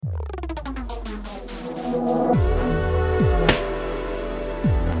Hello,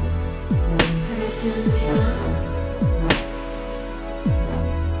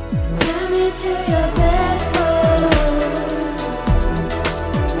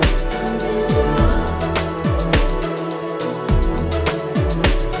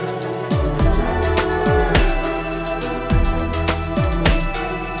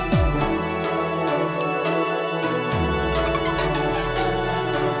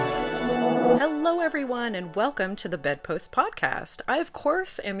 everyone, and welcome to the Bedpost Podcast. I, of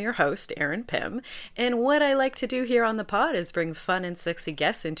course, am your host, Erin Pym, and what I like to do here on the pod is bring fun and sexy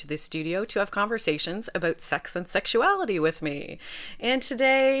guests into the studio to have conversations about sex and sexuality with me. And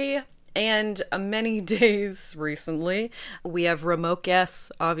today, and many days recently, we have remote guests.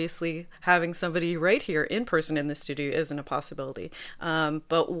 Obviously, having somebody right here in person in the studio isn't a possibility.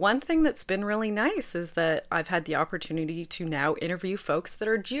 But one thing that's been really nice is that I've had the opportunity to now interview folks that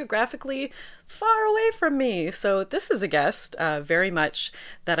are geographically far away from me. So this is a guest very much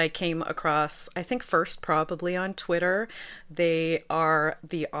that I came across, I think first probably on Twitter. They are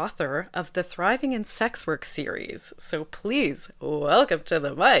the author of the Thriving in Sex Work series. So please welcome to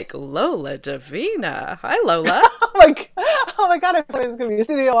the mic, Lola Davina. Hi, Lola. Oh my God, I thought it was going to be a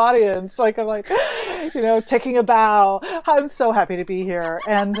studio audience. I'm taking a bow. I'm so happy to be here.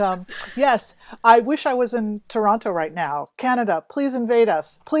 And yes, I wish I was in Toronto right now. Canada, please invade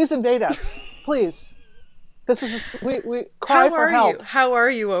us. Please invade us. Please. This is, we cry for help. How are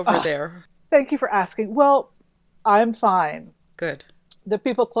you over there? Thank you for asking. Well, I'm fine. Good. The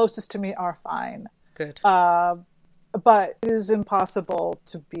people closest to me are fine. Good. But it is impossible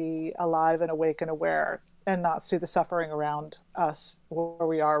to be alive and awake and aware and not see the suffering around us where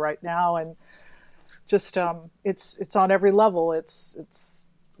we are right now. And just, it's on every level. It's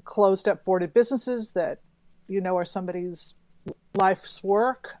closed up, boarded businesses that, are somebody's life's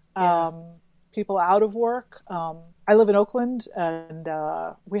work. Yeah. People out of work. I live in Oakland, and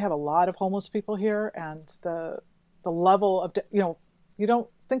we have a lot of homeless people here, and the level of, you don't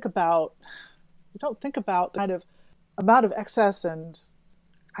think about the kind of amount of excess, and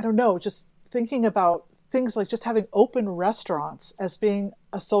I don't know, just thinking about things like just having open restaurants as being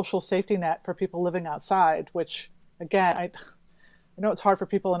a social safety net for people living outside, which again, I know it's hard for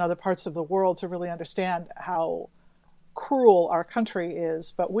people in other parts of the world to really understand how cruel our country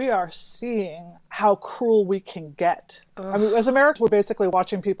is, but we are seeing how cruel we can get. Ugh. I mean, as Americans, we're basically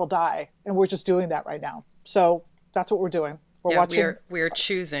watching people die, and we're just doing that right now. So that's what we're doing. We're watching. We're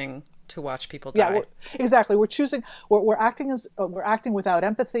choosing to watch people die. Yeah, exactly. We're choosing. We're acting without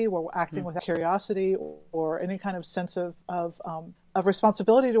empathy. We're acting without curiosity or any kind of sense of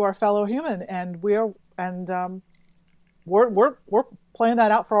responsibility to our fellow human, and we're playing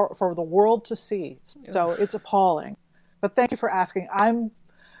that out for the world to see. So it's appalling. But thank you for asking. I'm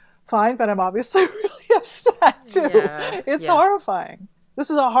fine, but I'm obviously really upset too. Yeah, it's horrifying. This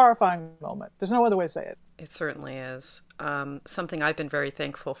is a horrifying moment. There's no other way to say it. It certainly is. Something I've been very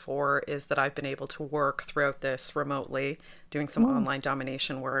thankful for is that I've been able to work throughout this remotely, doing some online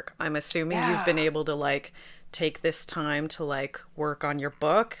domination work. I'm assuming you've been able to take this time to work on your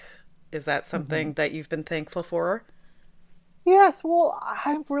book. Is that something that you've been thankful for? Yes. Well,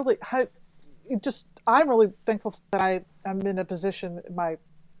 I'm really thankful that I am in a position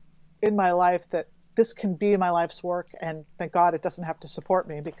in my life that this can be my life's work, and thank God it doesn't have to support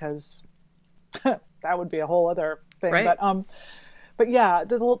me, because that would be a whole other thing. Right. But yeah,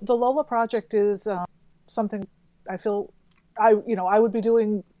 the Lola Project is something I feel I would be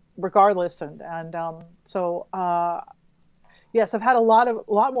doing regardless, and so yes, I've had a lot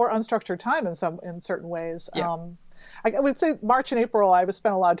more unstructured time in certain ways. Yeah. I would say March and April, I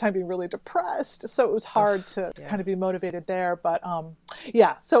spent a lot of time being really depressed, so it was hard to kind of be motivated there. But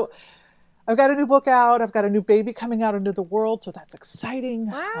yeah, so I've got a new book out. I've got a new baby coming out into the world, so that's exciting.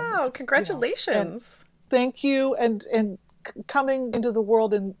 Wow! Congratulations! Thank you. And coming into the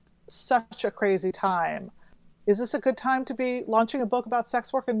world in such a crazy time. Is this a good time to be launching a book about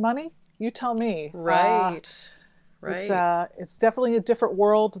sex work and money? You tell me. Right. It's definitely a different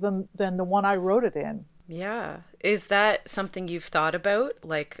world than the one I wrote it in. Yeah. Is that something you've thought about?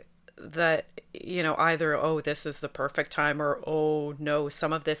 That, either, oh, this is the perfect time, or, oh, no,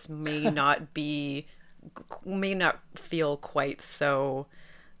 some of this may not feel quite so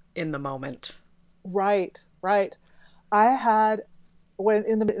in the moment. Right. I had, when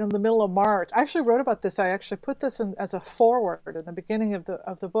in the middle of March, I actually wrote about this. I actually put this in as a foreword in the beginning of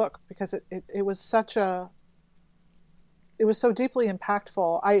the book, because it was so deeply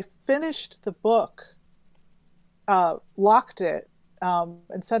impactful. I finished the book, locked it,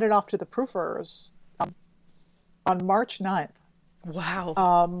 and sent it off to the proofers on March 9th.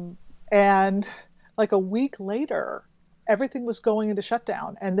 Wow. And like a week later, everything was going into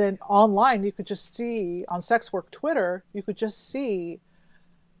shutdown. And then online, you could just see on sex work Twitter, you could just see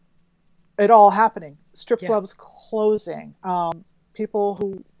it all happening. Strip Yeah. clubs closing, people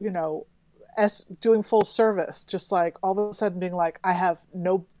who, doing full service, just like all of a sudden being like,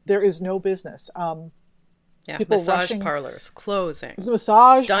 there is no business. Yeah. People Massage rushing, parlors closing.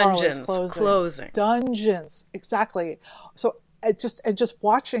 massage parlors Dungeons closing, closing. dungeons, exactly. So just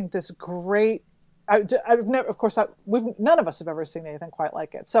watching this great, I've never, of course, none of us have ever seen anything quite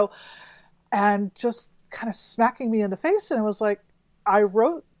like it. So, and just kind of smacking me in the face, and it was like, I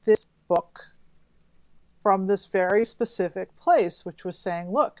wrote this book from this very specific place, which was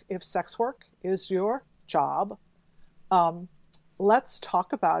saying, look, if sex work is your job, let's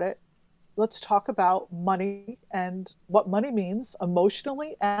talk about it. Let's talk about money and what money means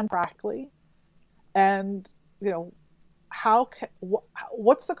emotionally and practically. And,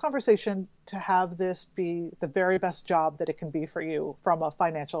 what's the conversation to have this be the very best job that it can be for you from a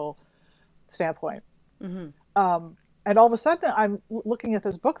financial standpoint? Mm-hmm. And all of a sudden, I'm looking at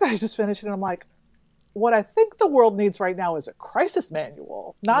this book that I just finished, and I'm like, what I think the world needs right now is a crisis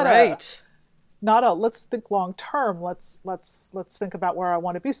manual, not a let's think long term. Let's think about where I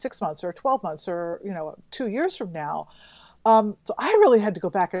want to be 6 months or 12 months or 2 years from now. So I really had to go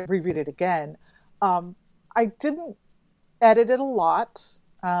back and reread it again. I didn't edit it a lot.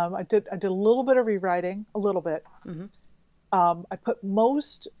 I did a little bit of rewriting, a little bit. Mm-hmm. I put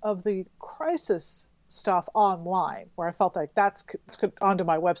most of the crisis stuff online, where I felt like that's onto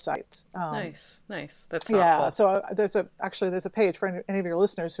my website. Nice. That's thoughtful. Yeah. So there's a page for any of your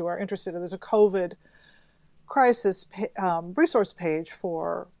listeners who are interested. There's a COVID crisis resource page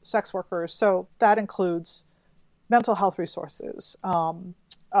for sex workers. So that includes mental health resources,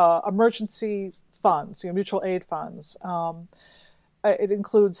 emergency funds, mutual aid funds. It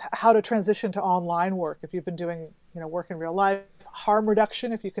includes how to transition to online work if you've been doing work in real life, harm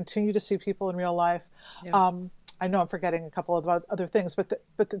reduction if you continue to see people in real life. Yeah. I know I'm forgetting a couple of other things, but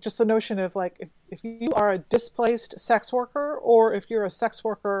just the notion of like, if you are a displaced sex worker, or if you're a sex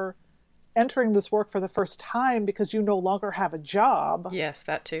worker entering this work for the first time because you no longer have a job. Yes,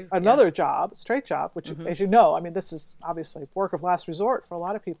 that too. Another job, straight job, which, as you know, I mean, this is obviously work of last resort for a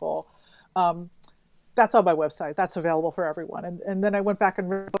lot of people. That's on my website. That's available for everyone. And then I went back and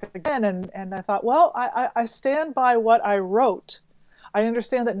read it again, and I thought, well, I stand by what I wrote. I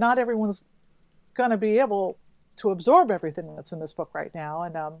understand that not everyone's going to be able to absorb everything that's in this book right now.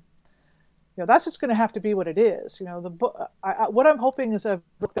 And, that's just going to have to be what it is. The book, what I'm hoping is a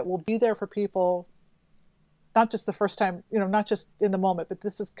book that will be there for people, not just the first time, not just in the moment, but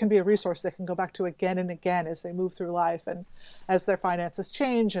can be a resource they can go back to again and again as they move through life and as their finances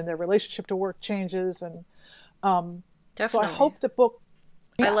change and their relationship to work changes. And so I hope the book.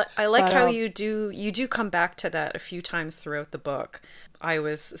 Yeah, I like how you do come back to that a few times throughout the book. I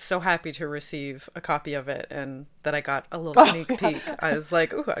was so happy to receive a copy of it and that I got a little sneak peek. I was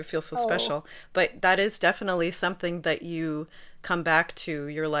like, ooh, I feel so special. But that is definitely something that you come back to.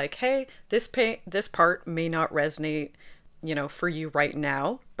 You're like, hey, this part may not resonate, for you right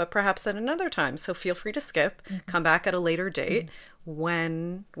now, but perhaps at another time. So feel free to skip, come back at a later date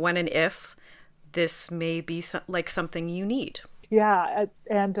when and if this may be like something you need. Yeah.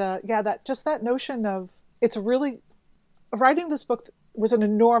 And that notion of, it's really, writing this book was an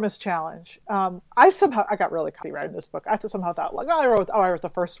enormous challenge. I got really cocky writing this book. I somehow thought like, I wrote the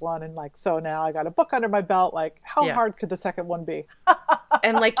first one. And like, so now I got a book under my belt. Like, how hard could the second one be?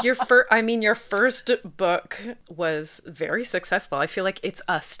 And like your first book was very successful. I feel like it's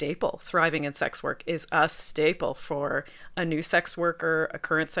a staple. Thriving in Sex Work is a staple for a new sex worker, a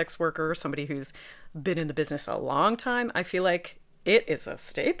current sex worker, somebody who's been in the business a long time. I feel like it is a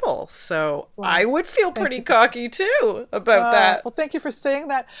staple. So I would feel pretty cocky too about that. Well, thank you for saying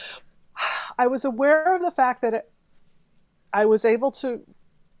that. I was aware of the fact that I was able to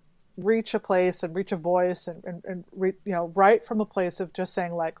reach a place and reach a voice and write from a place of just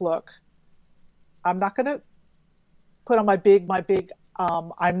saying like, look, I'm not going to put on my big,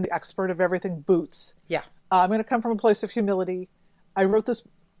 I'm the expert of everything boots. Yeah. I'm going to come from a place of humility. I wrote this.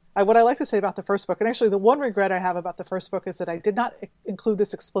 What I like to say about the first book, and actually the one regret I have about the first book is that I did not include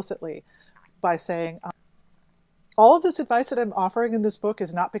this explicitly by saying, all of this advice that I'm offering in this book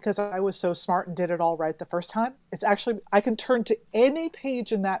is not because I was so smart and did it all right the first time. It's actually, I can turn to any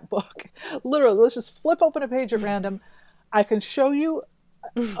page in that book. Literally, let's just flip open a page at random. I can show you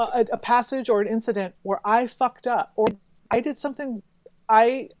a passage or an incident where I fucked up or I did something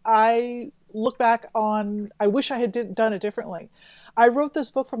I look back on, I wish I had done it differently. I wrote this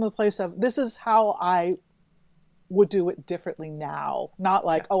book from the place of, this is how I would do it differently now. Not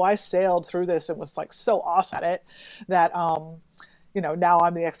like, oh, I sailed through this and was like so awesome at it that, now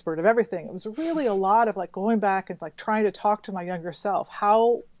I'm the expert of everything. It was really a lot of like going back and like trying to talk to my younger self.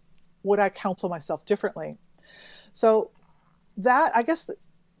 How would I counsel myself differently? So that, I guess,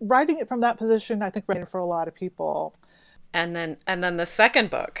 writing it from that position, I think resonated for a lot of people. And then the second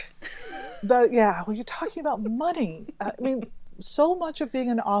book. When you're talking about money, I mean, so much of being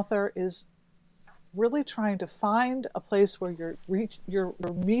an author is really trying to find a place where you're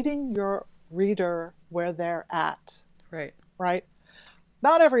meeting your reader where they're at. Right.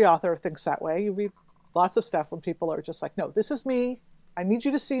 Not every author thinks that way. You read lots of stuff when people are just like, no, this is me. I need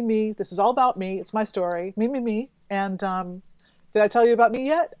you to see me. This is all about me. It's my story. Me. And did I tell you about me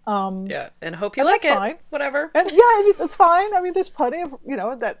yet? Yeah. And hope you like it. Fine. Whatever. And it's fine. I mean, there's plenty of,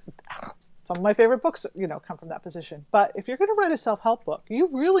 that some of my favorite books, come from that position. But if you're going to write a self-help book, you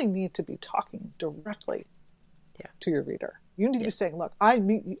really need to be talking directly to your reader. You need to be saying, look, I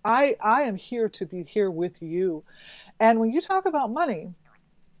am here to be here with you. And when you talk about money,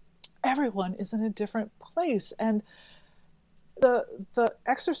 everyone is in a different place. And the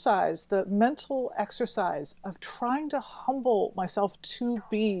exercise, the mental exercise of trying to humble myself to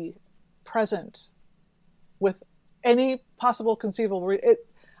be present with any possible conceivable,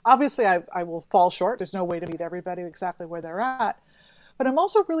 obviously I will fall short. There's no way to meet everybody exactly where they're at. But I'm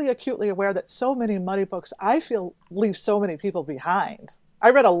also really acutely aware that so many money books, I feel, leave so many people behind. I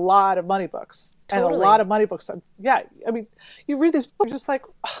read a lot of money books. Totally. And a lot of money books. Yeah, I mean, you read these books, you're just like,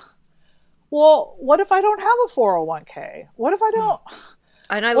 well, what if I don't have a 401k? What if I don't?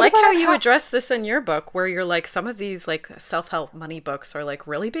 And I like how you address this in your book, where you're like, some of these like self-help money books are like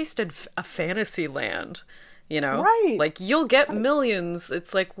really based in a fantasy land, Right. Like you'll get millions.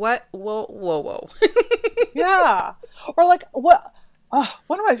 It's like, what? Whoa. Yeah. Or like what?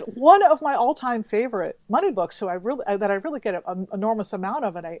 One of my all-time favorite money books, that I really get an enormous amount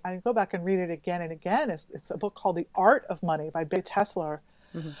of, and I go back and read it again and again. It's a book called The Art of Money by Bea Tessler.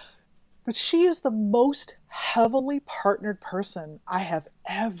 Mm-hmm. But she is the most heavily partnered person I have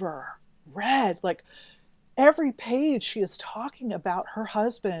ever read. Like every page she is talking about her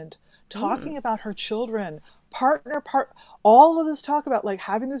husband, talking about her children, all of this talk about like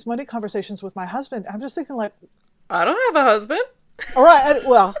having these money conversations with my husband. I'm just thinking like, I don't have a husband. All right.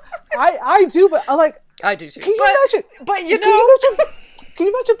 Well, I do, but I do too. Can you imagine? But can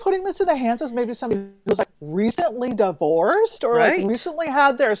you imagine putting this in the hands of maybe somebody who's like recently divorced or like recently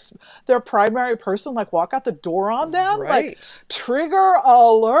had their primary person like walk out the door on them? Right. Like trigger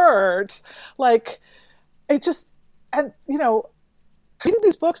alert. Like it just, and reading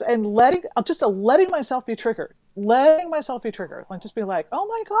these books and letting myself be triggered. Like just be like, oh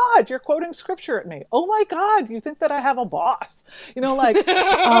my God, you're quoting scripture at me. Oh my God, you think that I have a boss?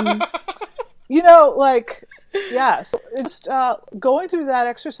 Yeah. So just going through that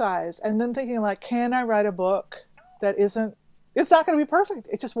exercise and then thinking like, can I write a book that isn't? It's not going to be perfect.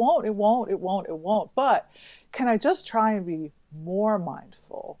 It just won't. It won't. But can I just try and be more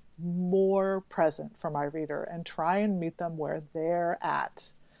mindful, more present for my reader, and try and meet them where they're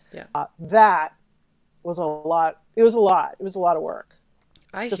at? Yeah. That was a lot. It was a lot of work.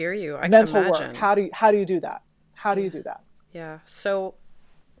 I hear you. I mental can imagine. Work. How do you do that? How do you do that? Yeah. So,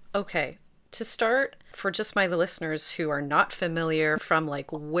 okay. To start, for just my listeners who are not familiar from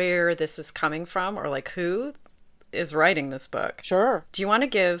like where this is coming from or like who is writing this book. Sure. Do you want to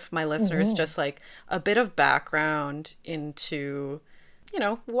give my listeners just like a bit of background into,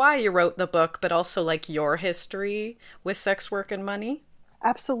 why you wrote the book, but also like your history with sex work and money?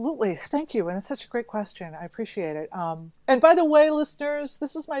 Absolutely. Thank you. And it's such a great question. I appreciate it. And by the way, listeners,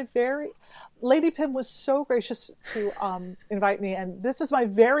 this is Lady Pim was so gracious to invite me. And this is my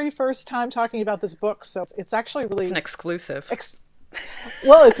very first time talking about this book. So it's actually really... It's an exclusive.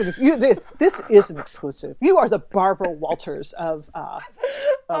 Well, this is an exclusive. You are the Barbara Walters of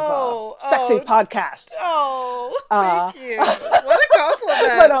sexy podcasts. Oh, thank you. What a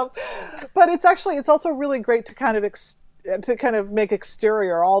compliment. But it's also really great to kind of make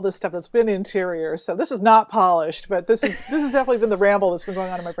exterior all this stuff that's been interior. So this is not polished, but this has definitely been the ramble that's been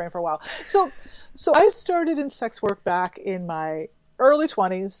going on in my brain for a while. So I started in sex work back in my early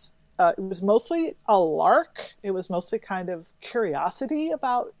 20s. It was mostly a lark. It was mostly kind of curiosity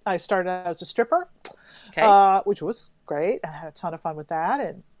about. I started as a stripper, which was great. I had a ton of fun with that,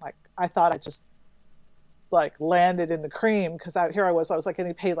 and like I thought I just like landed in the cream because I was like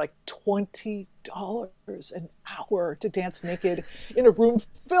getting paid like $20 an hour to dance naked in a room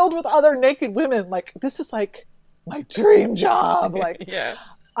filled with other naked women. Like this is like my dream job. Like yeah.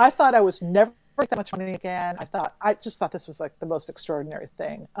 I thought I was never make that much money again. I just thought this was like the most extraordinary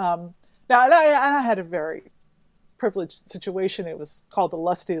thing. Now, and I had a very privileged situation. It was called the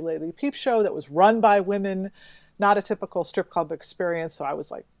Lusty Lady Peep Show, that was run by women, not a typical strip club experience. So I was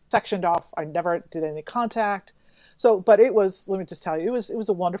like sectioned off. I never did any contact. So, but it was, let me just tell you, it was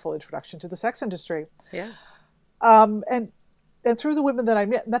a wonderful introduction to the sex industry. Yeah. And through the women that I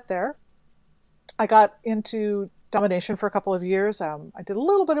met there, I got into domination for a couple of years. I did a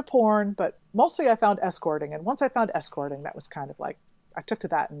little bit of porn, but mostly I found escorting. And once I found escorting, that was kind of like, I took to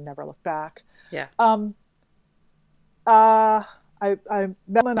that and never looked back. Yeah. I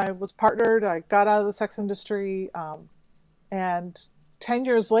met when I was partnered. I got out of the sex industry. And 10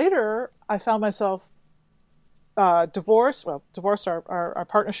 years later, I found myself divorced. Well, divorced, our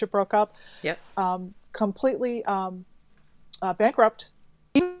partnership broke up. Yep. Completely bankrupt.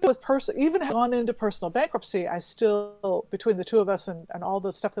 Even had gone into personal bankruptcy, I still, between the two of us and all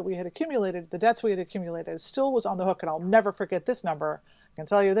the stuff that we had accumulated, the debts we had accumulated, still was on the hook. And I'll never forget this number. I can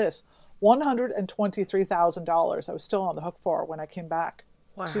tell you this, $123,000 I was still on the hook for when I came back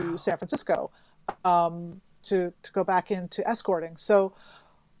to San Francisco to go back into escorting. So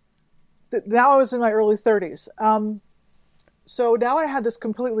now I was in my early 30s. So now I had this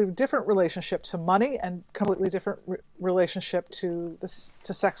completely different relationship to money and completely different relationship to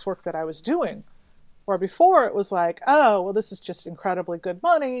sex work that I was doing. Where before it was like, oh, well, this is just incredibly good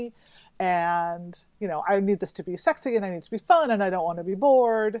money. And, you know, I need this to be sexy and I need to be fun and I don't want to be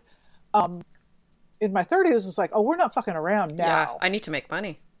bored. In my 30s, it was like, oh, we're not fucking around now. Yeah, I need to make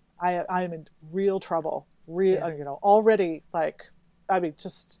money. I'm in real trouble. You know, already, like, I mean,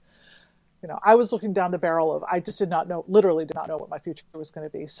 just... You know, I was looking down the barrel of, I just literally did not know what my future was going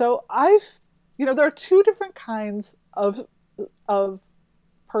to be. So there are two different kinds of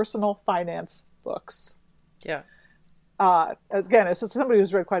personal finance books. Yeah. Again, as somebody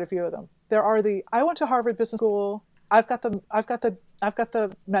who's read quite a few of them, there are I went to Harvard Business School. I've got the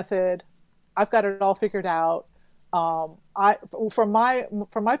method. I've got it all figured out. From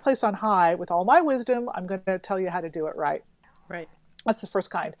my place on high, with all my wisdom, I'm going to tell you how to do it right. Right. That's the first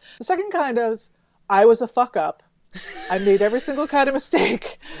kind. The second kind is, I was a fuck up. I made every single kind of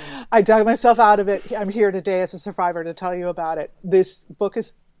mistake. I dug myself out of it. I'm here today as a survivor to tell you about it. This book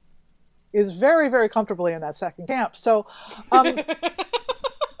is very, very comfortably in that second camp. So, I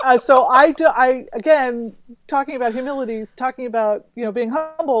again, talking about humility, talking about, you know, being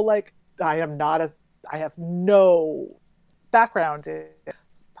humble, like I have no background in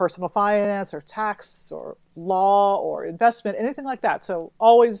personal finance or tax or law or investment, anything like that. So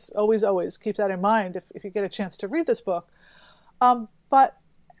always keep that in mind if you get a chance to read this book. But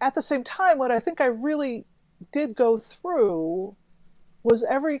at the same time, what I think I really did go through was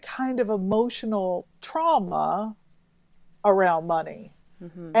every kind of emotional trauma around money,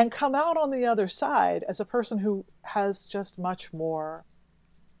 and come out on the other side as a person who has just much more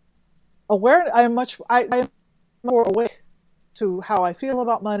aware. I am more awake to how I feel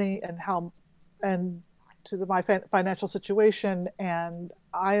about money and to my financial situation, and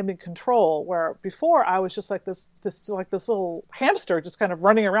I am in control. Where before I was just like this little hamster, just kind of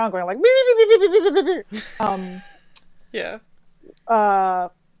running around, going like, yeah.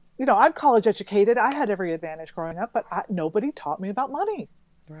 You know, I'm college educated. I had every advantage growing up, but nobody taught me about money.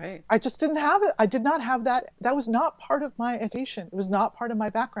 Right. I just didn't have it. I did not have that. That was not part of my education. It was not part of my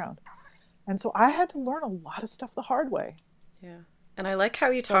background, and so I had to learn a lot of stuff the hard way. Yeah. And I like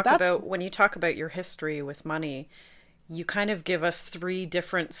how you talk about, when you talk about your history with money, you kind of give us three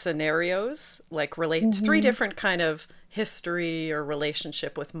different scenarios, like three different kind of history or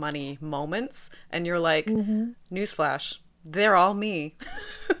relationship with money moments. And you're like, newsflash, they're all me,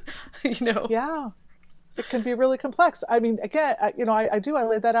 you know? Yeah. It can be really complex. I mean, again, I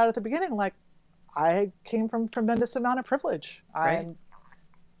laid that out at the beginning. Like, I came from tremendous amount of privilege. Right.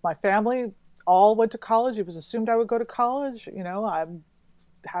 My family all went to college. It was assumed I would go to college. You know, I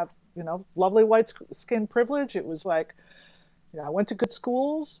have, you know, lovely white skin privilege. It was like, you know, I went to good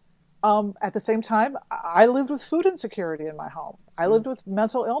schools. At the same time, I lived with food insecurity in my home. I lived with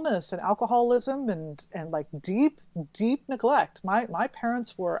mental illness and alcoholism and like deep neglect. My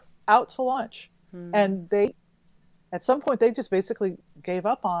parents were out to lunch, and at some point they just basically gave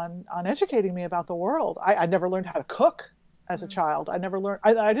up on educating me about the world. I never learned how to cook as a child. I never learned.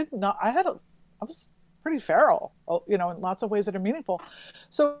 I was pretty feral, you know, in lots of ways that are meaningful.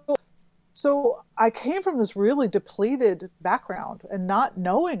 So I came from this really depleted background and not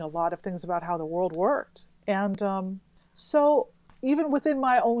knowing a lot of things about how the world worked. And so even within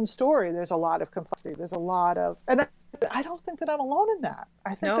my own story, there's a lot of complexity. There's a lot of, and I don't think that I'm alone in that.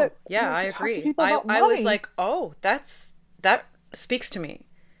 I think that, yeah, you know, I agree. I was like, oh, that speaks to me.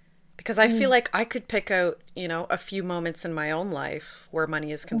 Because I feel like I could pick out, you know, a few moments in my own life where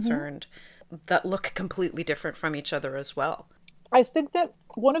money is concerned. that look completely different from each other as well. I think that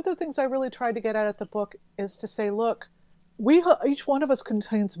one of the things I really tried to get at the book is to say, look, each one of us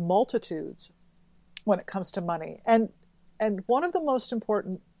contains multitudes when it comes to money. And one of the most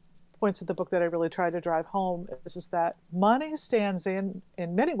important points of the book that I really try to drive home is that money stands in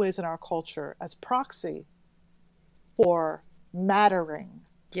many ways in our culture as proxy for mattering.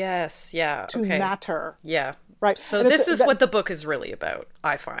 Yes, yeah. To matter. Yeah. Right. So this is what the book is really about,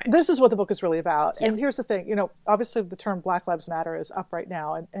 I find. This is what the book is really about. Yeah. And here's the thing, obviously the term Black Lives Matter is up right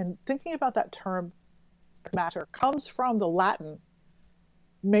now. And thinking about that term matter comes from the Latin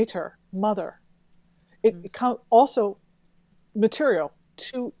mater, mother. It also material,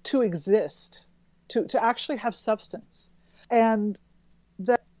 to exist, to actually have substance. And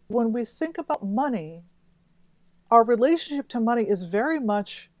that when we think about money, our relationship to money is very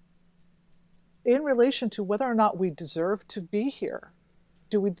much in relation to whether or not we deserve to be here.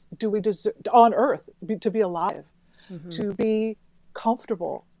 Do we deserve on earth to be alive, to be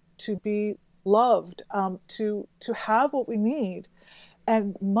comfortable, to be loved, to have what we need?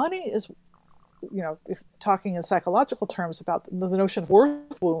 And money is, if talking in psychological terms about the notion of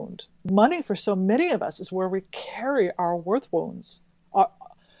worth wound, money for so many of us is where we carry our worth wounds.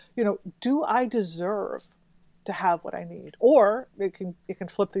 Do I deserve to have what I need? Or it can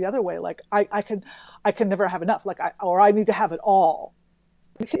flip the other way, like I can never have enough, or I need to have it all.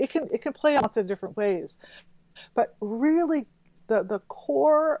 It can play out lots of different ways. But really the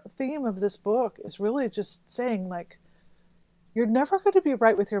core theme of this book is really just saying, like, you're never going to be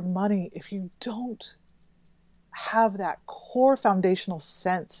right with your money if you don't have that core foundational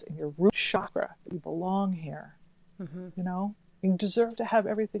sense in your root chakra that you belong here. You deserve to have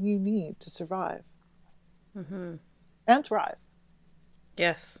everything you need to survive. And thrive.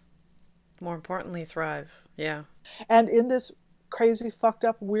 Yes. More importantly, thrive. Yeah. And in this crazy, fucked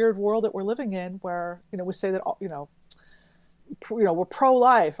up, weird world that we're living in, where, we say that, we're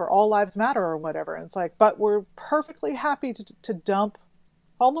pro-life or all lives matter or whatever. And it's like, but we're perfectly happy to dump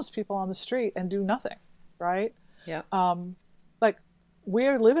homeless people on the street and do nothing. Right. Yeah. Like, we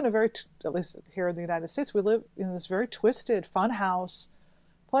live in at least here in the United States, we live in this very twisted funhouse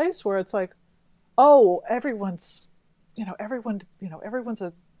place where it's like, oh, everyone's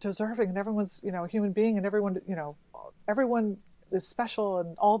a deserving, and everyone's, a human being, and everyone is special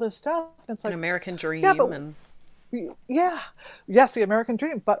and all this stuff. And it's like an American dream. Yes, the American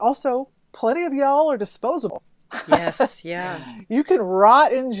dream, but also plenty of y'all are disposable. Yes, yeah. You can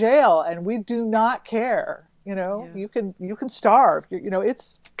rot in jail and we do not care. You can starve. It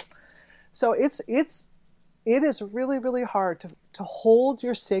is really, really hard to hold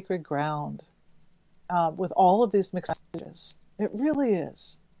your sacred ground with all of these mixed messages. It really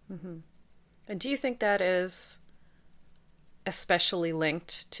is. And do you think that is especially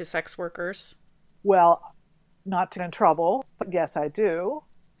linked to sex workers? Well, not to get in trouble, but yes, I do.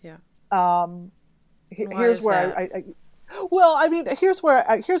 Yeah. Here's where I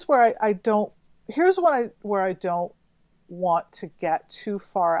don't want to get too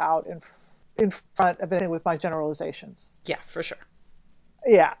far out in front of anything with my generalizations. Yeah, for sure.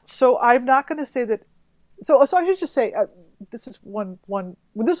 Yeah. So I'm not going to say that. So I should just say this is one.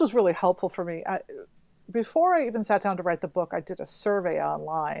 This was really helpful for me. Before I even sat down to write the book, I did a survey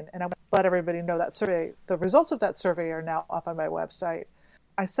online, and I let everybody know that survey. The results of that survey are now up on my website.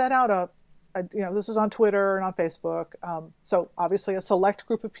 I set out this was on Twitter and on Facebook. So obviously a select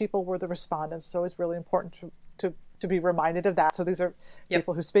group of people were the respondents. So it's really important to be reminded of that. So these are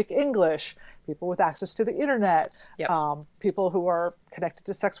people who speak English, people with access to the internet, people who are connected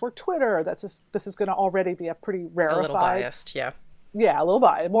to sex work Twitter. This is going to already be a pretty rarefied. A little biased, yeah. Yeah, a little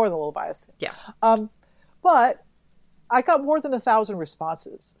biased, more than a little biased. Yeah. But I got more than 1,000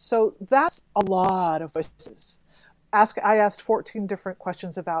 responses. So that's a lot of voices. I asked 14 different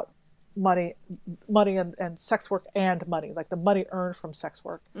questions about money and sex work and money, like the money earned from sex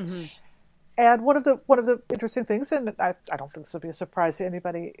work. And one of the interesting things, and I don't think this will be a surprise to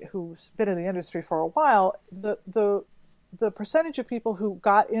anybody who's been in the industry for a while, the percentage of people who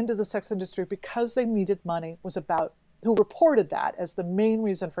got into the sex industry because they needed money who reported that as the main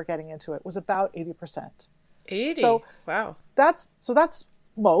reason for getting into it was about 80%. 80? So wow. That's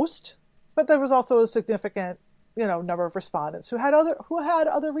most, but there was also a significant, number of respondents who had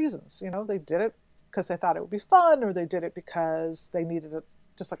other reasons. They did it because they thought it would be fun, or they did it because they needed it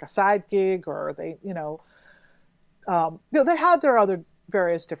just like a side gig, or they, they had their other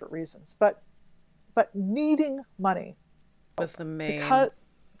various different reasons, but needing money was the main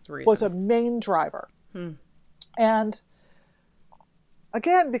reason. Was a main driver. And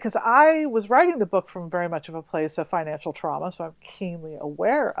again, because I was writing the book from very much of a place of financial trauma, so I'm keenly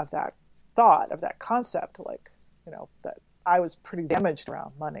aware of that thought, of that concept, like, that I was pretty damaged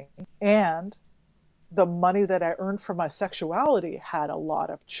around money. And the money that I earned from my sexuality had a lot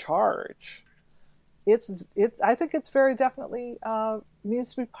of charge. I think it's very definitely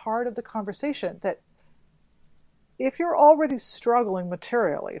needs to be part of the conversation, that if you're already struggling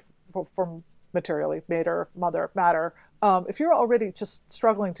materially, from materially, matter, mother, matter, if you're already just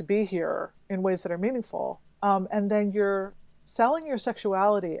struggling to be here in ways that are meaningful, and then you're selling your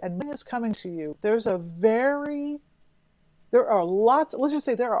sexuality and money is coming to you, let's just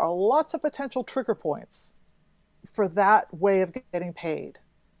say there are lots of potential trigger points for that way of getting paid.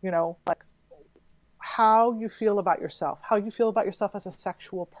 Like how you feel about yourself as a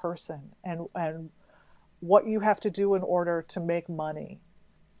sexual person, and what you have to do in order to make money.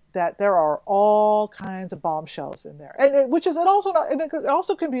 That there are all kinds of bombshells in there, and it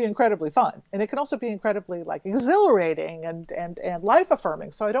also can be incredibly fun, and it can also be incredibly like exhilarating and life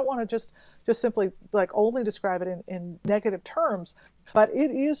affirming. So I don't want to just simply like only describe it in negative terms, but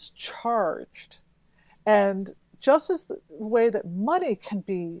it is charged, and just as the way that money can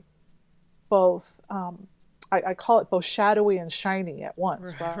be both, I call it both shadowy and shiny at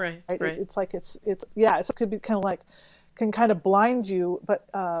once, right? It's like it could be kind of like, can kind of blind you, but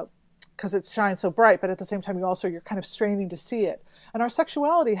because it shines so bright, but at the same time you're kind of straining to see it. And our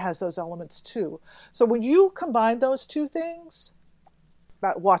sexuality has those elements too. So when you combine those two things,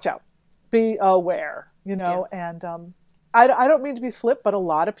 watch out, be aware, Yeah. And I don't mean to be flip, but a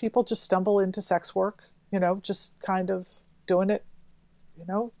lot of people just stumble into sex work, just kind of doing it,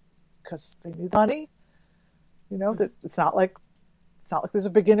 because they need money. That it's not like there's a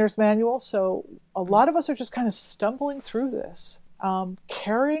beginner's manual. So a lot of us are just kind of stumbling through this,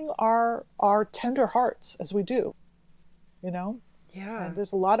 carrying our tender hearts as we do, Yeah. And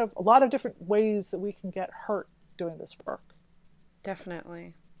there's a lot of different ways that we can get hurt doing this work.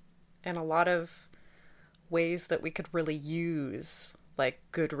 Definitely. And a lot of ways that we could really use like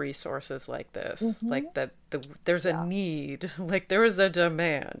good resources like this. Mm-hmm. Like there's a need, like there is a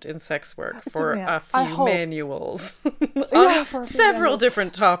demand in sex work for a few manuals on several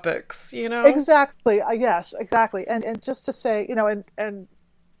different topics, Exactly. Yes, exactly. And just to say, and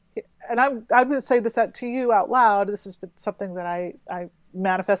I'm going to say this to you out loud. This has been something that I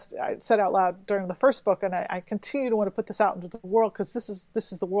said out loud during the first book, and I continue to want to put this out into the world, because this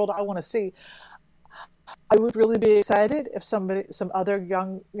is the world I want to see. I would really be excited if some other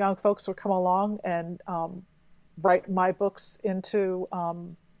young folks would come along and write my books into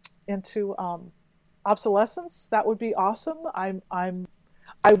obsolescence. That would be awesome. I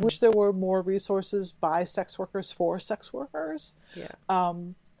wish there were more resources by sex workers for sex workers. Yeah.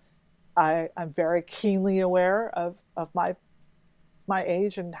 I'm very keenly aware of my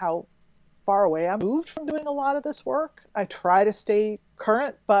age and how far away I moved from doing a lot of this work. I try to stay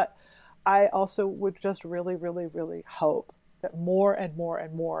current, but I also would just really, really, really hope that more and more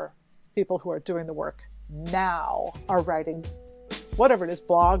and more people who are doing the work now are writing whatever it is,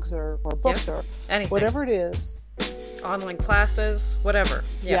 blogs or books or anything. Whatever it is. Online classes, whatever.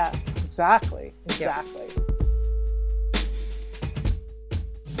 Yeah, exactly. Yep.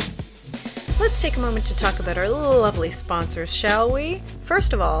 Let's take a moment to talk about our lovely sponsors, shall we?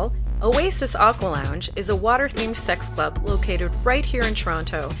 First of all, Oasis Aqua Lounge is a water-themed sex club located right here in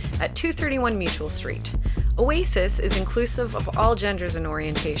Toronto at 231 Mutual Street. Oasis is inclusive of all genders and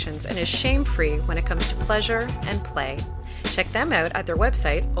orientations and is shame-free when it comes to pleasure and play. Check them out at their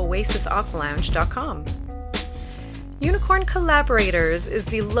website, oasisaqualounge.com. Unicorn Collaborators is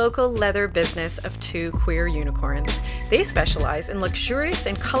the local leather business of two queer unicorns. They specialize in luxurious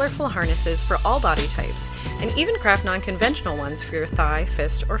and colorful harnesses for all body types, and even craft non-conventional ones for your thigh,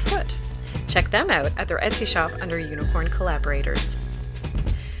 fist, or foot. Check them out at their Etsy shop under Unicorn Collaborators.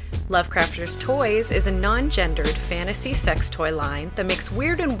 Lovecrafters Toys is a non-gendered fantasy sex toy line that makes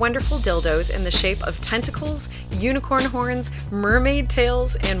weird and wonderful dildos in the shape of tentacles, unicorn horns, mermaid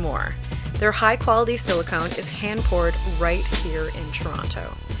tails, and more. Their high-quality silicone is hand-poured right here in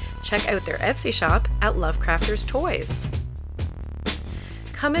Toronto. Check out their Etsy shop at Lovecrafters Toys.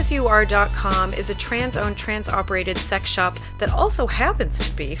 ComeAsYouAre.com is a trans-owned, trans-operated sex shop that also happens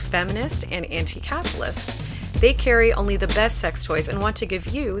to be feminist and anti-capitalist. They carry only the best sex toys and want to give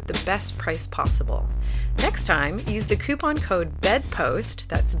you the best price possible. Next time, use the coupon code BEDPOST,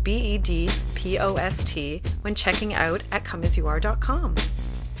 that's BEDPOST, when checking out at ComeAsYouAre.com.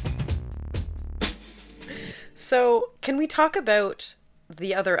 So, can we talk about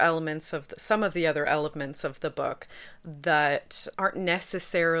the other elements of some of the other elements of the book that aren't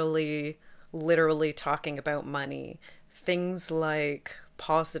necessarily literally talking about money? Things like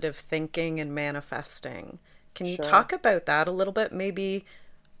positive thinking and manifesting. Can you talk about that a little bit? Maybe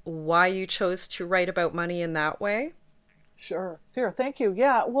why you chose to write about money in that way? Sure. Sure. Thank you.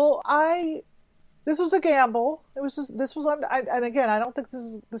 Yeah. Well, this was a gamble. This was on, and again, I don't think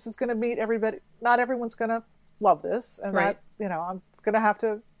this is going to meet everybody. Not everyone's going to love this, and Right. it's going to have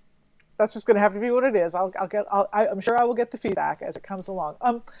to, that's just going to have to be what it is. I'm sure I will get the feedback as it comes along.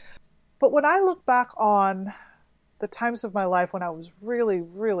 But when I look back on the times of my life when I was really,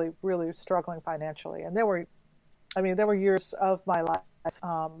 really, really struggling financially, and there were years of my life,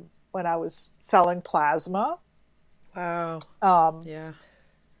 when I was selling plasma, Wow. um, Yeah.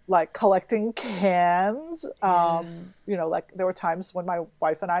 like collecting cans. Yeah. Like there were times when my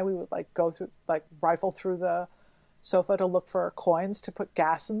wife and I, we would like go through, like rifle through the sofa to look for coins to put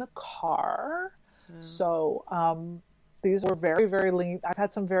gas in the car. Wow. So these were very, very lean. I've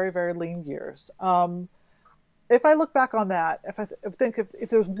had some very, very lean years. If I look back on that, if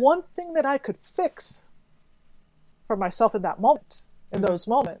there's one thing that I could fix for myself in that moment, in Mm-hmm. those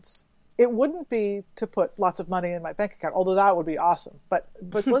moments, it wouldn't be to put lots of money in my bank account, although that would be awesome. But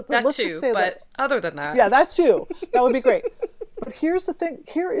That let's just too, say but that, other than that. yeah, that too. That would be great. But here's the thing.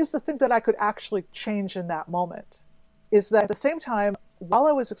 Here is the thing that I could actually change in that moment, is that at the same time, while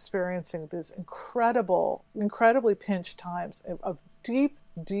I was experiencing these incredibly pinched times of deep,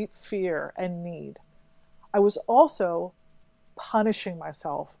 deep fear and need, I was also punishing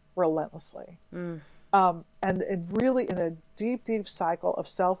myself relentlessly. Mm. And really in a deep, deep cycle of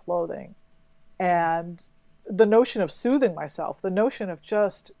self-loathing, and the notion of soothing myself, the notion of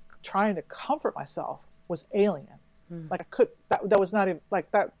just trying to comfort myself was alien. Mm. Like that was not even like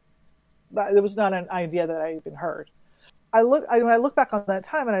that it was not an idea that I even heard. When I look back on that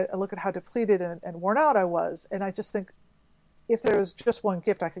time and I look at how depleted and worn out I was, and I just think, if there was just one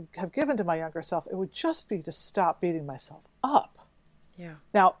gift I could have given to my younger self, it would just be to stop beating myself up. Yeah.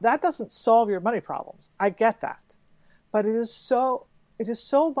 Now, that doesn't solve your money problems. I get that. But it is so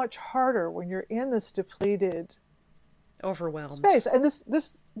much harder when you're in this depleted Overwhelmed. space. And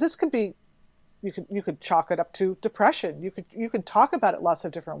this could be, you could chalk it up to depression. You could talk about it lots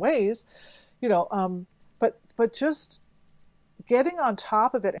of different ways, but just getting on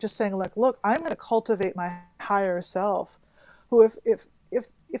top of it and just saying, like, look, I'm going to cultivate my higher self, who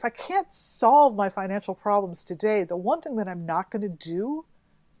if I can't solve my financial problems today, the one thing that I'm not going to do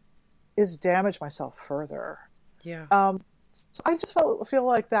is damage myself further. Yeah. So I just feel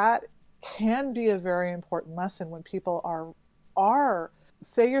like that can be a very important lesson when people are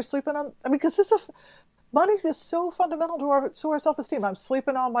say you're sleeping on. I mean, because money is so fundamental to our self-esteem. I'm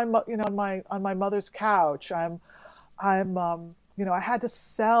sleeping on on my mother's couch. I had to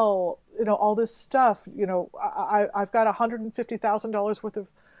sell, all this stuff. I've got $150,000 worth of,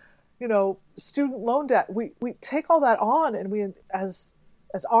 student loan debt. We take all that on, and we as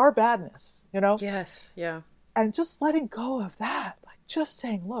our badness, Yes. Yeah. and just letting go of that, like just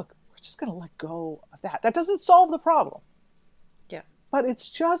saying, look, we're just going to let go of that. That doesn't solve the problem, Yeah. but it's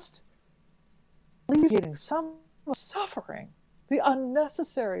just alleviating some suffering, the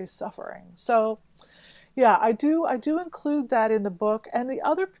unnecessary suffering. So, yeah, I do include that in the book, and the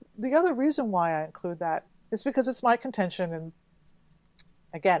other reason why I include that is because it's my contention, and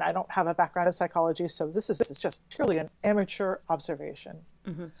again, I don't have a background in psychology, so this is just purely an amateur observation.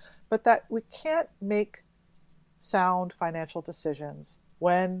 Mm-hmm. But that we can't make sound financial decisions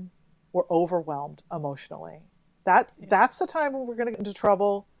when we're overwhelmed emotionally. That's the time when we're going to get into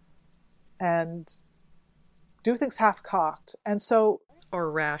trouble and do things half-cocked. And so,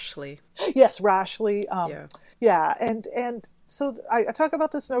 Or rashly. yes, rashly. Yeah. Yeah, and so I talk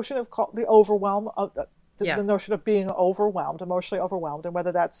about this notion of the overwhelm of Yeah. the notion of being overwhelmed, emotionally overwhelmed, and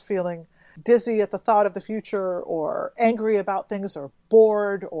whether that's feeling dizzy at the thought of the future, or angry about things, or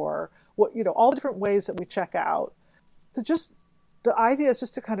bored, or all the different ways that we check out. The idea is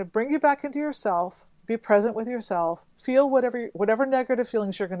just to kind of bring you back into yourself, be present with yourself, feel whatever negative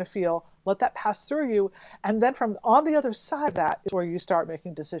feelings you're going to feel, let that pass through you, and then from on the other side of that is where you start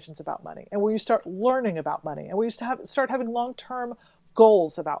making decisions about money, and where you start learning about money, and where you start having long-term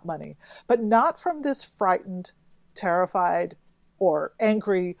goals about money, but not from this frightened, terrified, or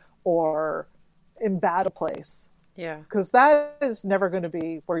angry, or embattled place, Yeah. because that is never going to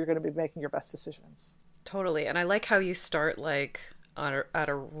be where you're going to be making your best decisions. Totally. And I like how you start like at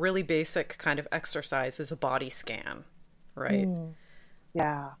a really basic kind of exercise is a body scan, right?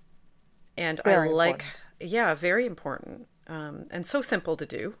 Yeah, And very I like, important. yeah, very important. And so simple to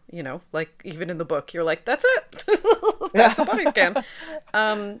do, like even in the book, you're like, that's it. That's a body scan.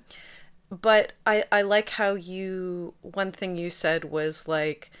 But I like how one thing you said was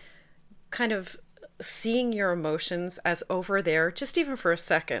like kind of seeing your emotions as over there, just even for a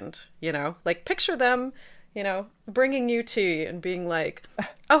second, like picture them, you know, bringing you tea and being like,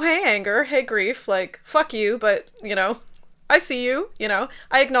 oh, hey, anger, hey, grief, like, fuck you, but, you know, I see you, you know,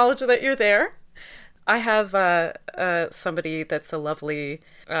 I acknowledge that you're there. I have somebody that's a lovely,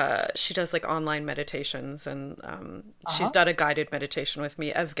 she does like online meditations, and she's done a guided meditation with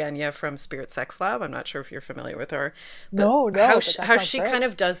me, Evgenia from Spirit Sex Lab. I'm not sure if you're familiar with her, but No, how but she, that how sounds she great. kind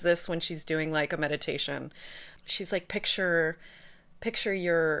of does this when she's doing like a meditation. She's like, picture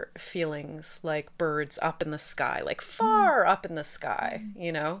your feelings like birds up in the sky, like far up in the sky,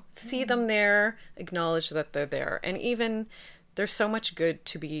 you know, see them there, acknowledge that they're there. And even there's so much good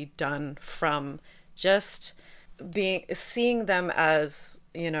to be done from just seeing them as,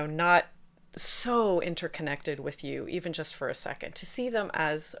 you know, not so interconnected with you, even just for a second, to see them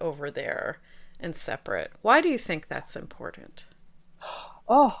as over there and separate. Why do you think that's important?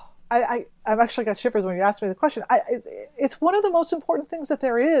 Oh, I've actually got shivers when you asked me the question. It's one of the most important things that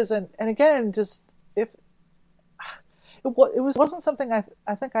there is, and again, just if wasn't something I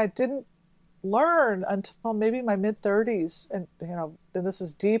think I didn't learn until maybe my mid 30s, and you know, and this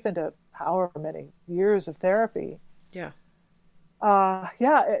is deep into however many years of therapy. Yeah.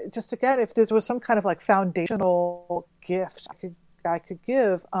 Just again, if there was some kind of like foundational gift I could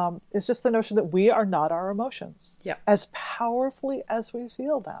give, it's just the notion that we are not our emotions. Yeah. As powerfully as we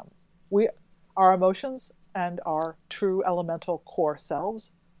feel them, our emotions and our true elemental core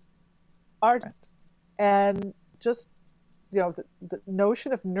selves are different. And just, you know, the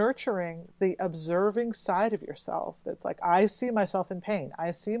notion of nurturing the observing side of yourself. That's like, I see myself in pain.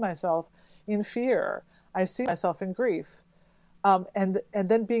 I see myself in fear. I see myself in grief. And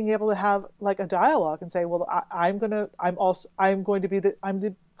then being able to have like a dialogue and say, well, I'm going to be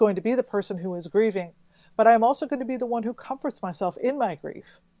the person who is grieving, but I'm also going to be the one who comforts myself in my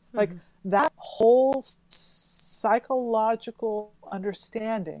grief. Like that whole psychological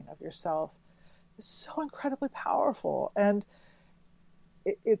understanding of yourself is so incredibly powerful. And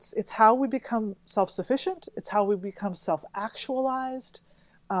it's how we become self-sufficient. It's how we become self-actualized.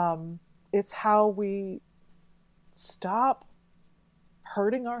 It's how we stop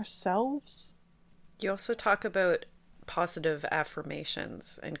hurting ourselves. You also talk about positive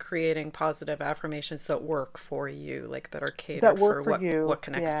affirmations and creating positive affirmations that work for you, like that are catered for what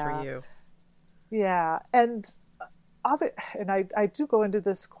connects for you. Yeah, and I do go into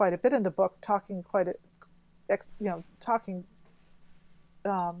this quite a bit in the book, talking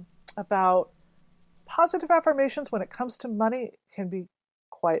about positive affirmations when it comes to money can be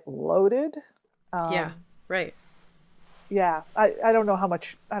quite loaded. Yeah, right. Yeah, I don't know how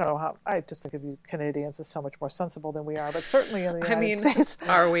much, I don't know how, I just think of you Canadians as so much more sensible than we are, but certainly in the United States.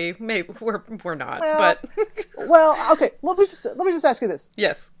 Are we? Maybe we're not, well, but. Well, okay, let me just ask you this.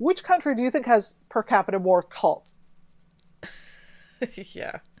 Yes. Which country do you think has per capita more cult?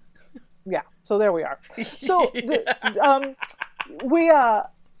 Yeah. Yeah, so there we are. So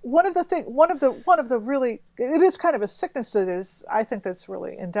one of the really, it is kind of a sickness that is, I think, that's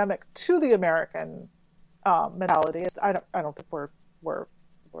really endemic to the American mentality. I don't think we're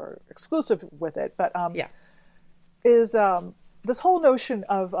exclusive with it, but is this whole notion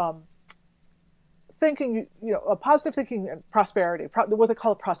of thinking, you know, a positive thinking and prosperity, what they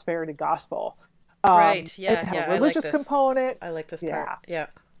call a prosperity gospel. Right. Yeah. It can have a religious component. I like this part. Yeah.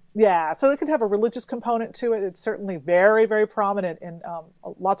 Yeah. So it can have a religious component to it. It's certainly very, very prominent in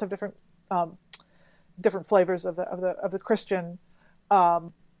lots of different flavors of the Christian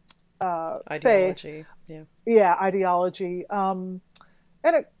ideology. Faith. Yeah, ideology. And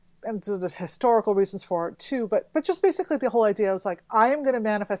there's historical reasons for it too, but just basically the whole idea is like, I am going to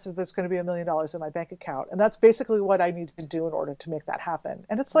manifest that there's going to be $1 million in my bank account, and that's basically what I need to do in order to make that happen.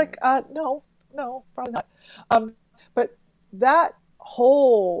 And it's like, no, probably not. But that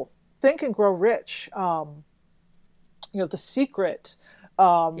whole Think and Grow Rich, you know, The Secret.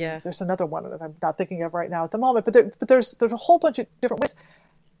 There's another one that I'm not thinking of right now at the moment, but there's a whole bunch of different ways.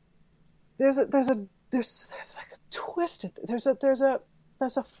 There's like a twisted. There's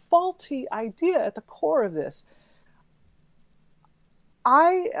a faulty idea at the core of this.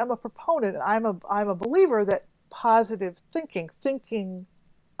 I am a proponent, and I'm a believer that positive thinking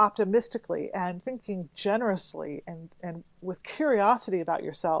optimistically and thinking generously and with curiosity about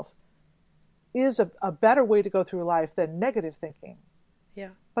yourself is a better way to go through life than negative thinking. Yeah.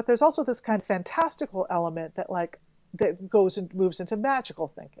 But there's also this kind of fantastical element that goes and moves into magical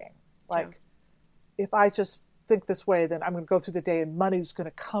thinking. Like, if I just think this way, then I'm going to go through the day and money's going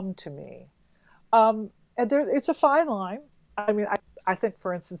to come to me. And it's a fine line. I mean, I think,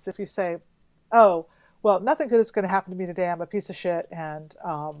 for instance, if you say, oh, well, nothing good is going to happen to me today. I'm a piece of shit, and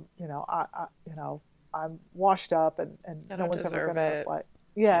I'm washed up, and no one's ever going to like.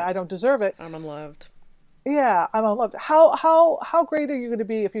 Yeah, I don't deserve it. I'm unloved. Yeah, I'm unloved. How great are you going to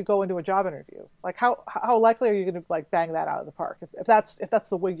be if you go into a job interview? Like how likely are you going to like bang that out of the park if that's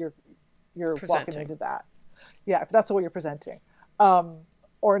the way you're walking Presenting. into that? Yeah, if that's the way you're presenting. Um,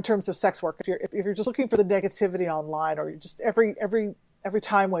 or in terms of sex work, if you're just looking for the negativity online, or you just every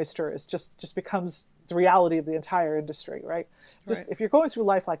time waster is just becomes the reality of the entire industry, right? Right. Just if you're going through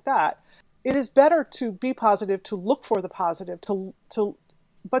life like that, it is better to be positive, to look for the positive,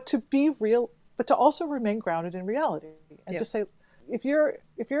 but to be real, but to also remain grounded in reality, and Yeah. just say, if you're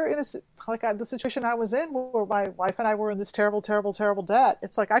in like the situation I was in, where my wife and I were in this terrible, terrible, terrible debt,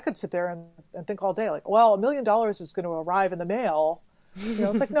 it's like I could sit there and think all day, like, well, $1 million is going to arrive in the mail.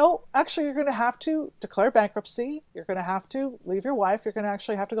 It's like, no, actually, you're going to have to declare bankruptcy. You're going to have to leave your wife. You're going to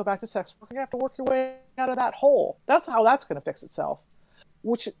actually have to go back to sex work. You're going to have to work your way out of that hole. That's how that's going to fix itself,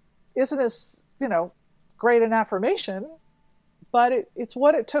 which isn't as, great an affirmation, but it's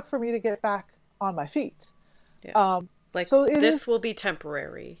what it took for me to get back on my feet. Yeah. Um, Like so it this is, will be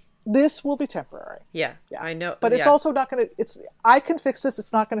temporary. this will be temporary. Yeah. Yeah. I know. But it's Yeah. also not going to, I can fix this.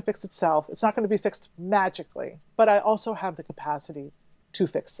 It's not going to fix itself. It's not going to be fixed magically, but I also have the capacity to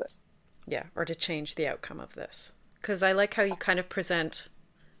fix this. Yeah. Or to change the outcome of this. Because I like how you kind of present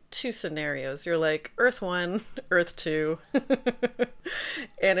two scenarios. You're like Earth 1, Earth 2.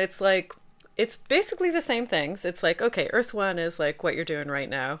 And it's like, it's basically the same things. It's like, okay, Earth 1 is like what you're doing right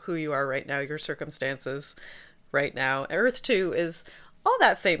now, who you are right now, your circumstances right now. Earth 2 is all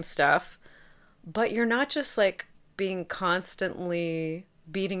that same stuff, but you're not just like being constantly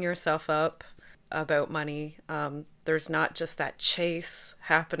beating yourself up about money. There's not just that chase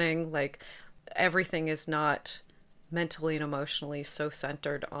happening. Like everything is not mentally and emotionally so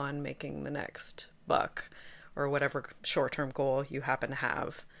centered on making the next buck or whatever short-term goal you happen to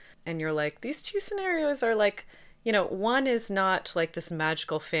have. And you're like, these two scenarios are like, one is not like this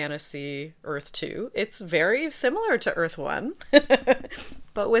magical fantasy Earth 2. It's very similar to Earth 1,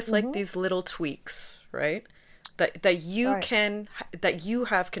 but with like Mm-hmm. these little tweaks, right? That you Right. can, that you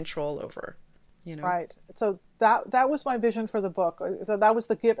have control over, Right. So that was my vision for the book. So that was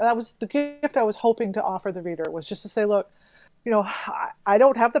the gift. That was the gift I was hoping to offer the reader, was just to say, look, I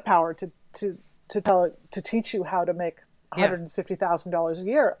don't have the power to teach you how to make Yeah. $150,000 a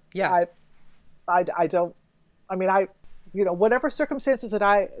year. Yeah. I don't. I mean, whatever circumstances that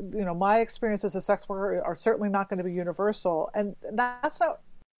my experience as a sex worker are certainly not going to be universal, and that's not.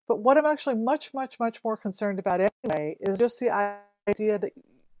 But what I'm actually much, much, much more concerned about anyway is just the idea that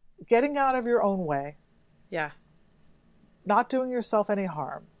getting out of your own way, Yeah. not doing yourself any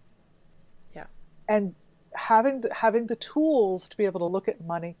harm, Yeah. and having the tools to be able to look at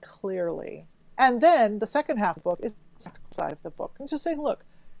money clearly. And then the second half of the book is the practical side of the book, and just saying, look,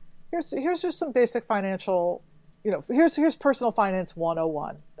 here's just some basic financial, here's personal finance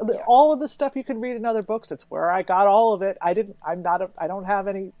 101. Yeah. All of the stuff you can read in other books, it's where I got all of it. I don't have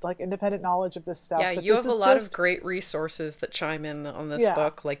any like independent knowledge of this stuff, Yeah, but you this have a is lot of just, great resources that chime in on this yeah,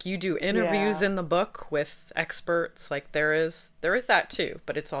 book. Like you do interviews yeah, in the book with experts. Like there is that too,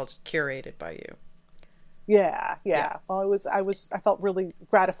 but it's all curated by you. yeah, Yeah. yeah. Well, I felt really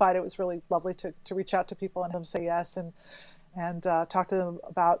gratified. It was really lovely to reach out to people and them say yes, and talk to them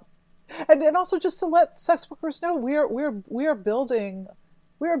about, and also just to let sex workers know we are building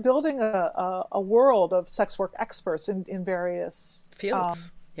a world of sex work experts in various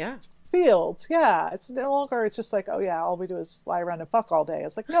Fields. Yeah. fields. Yeah, it's no longer, it's just like, oh yeah, all we do is lie around and fuck all day.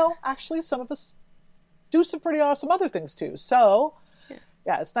 It's like, no, actually, some of us do some pretty awesome other things too. So Yeah.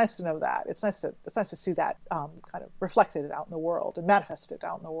 yeah, it's nice to know that. It's nice to see that kind of reflected out in the world and manifested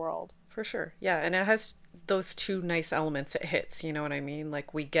out in the world. For sure. Yeah, and it has those two nice elements it hits, you know what I mean?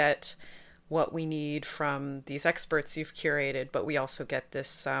 Like we get what we need from these experts you've curated, but we also get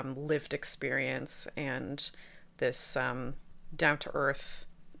this lived experience and this down to earth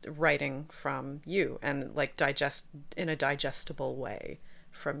writing from you and like digest in a digestible way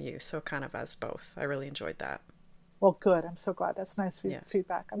from you. So it kind of as both. I really enjoyed that. Well, good. I'm so glad. That's nice Yeah.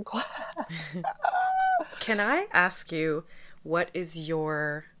 feedback. I'm glad. Can I ask you what is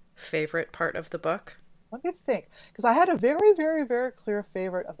your favorite part of the book? Let me think, because I had a very, very, very clear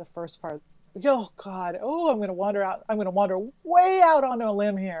favorite of the first part. Oh God! Oh, I'm going to wander out. I'm going to wander way out onto a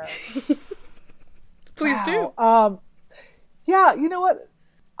limb here. Please do. Wow. Yeah. You know what?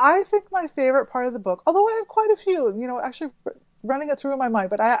 I think my favorite part of the book, although I have quite a few, actually running it through in my mind,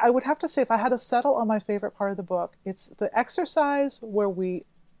 but I would have to say, if I had to settle on my favorite part of the book, it's the exercise where we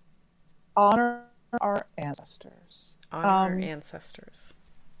honor our ancestors. Honor our ancestors.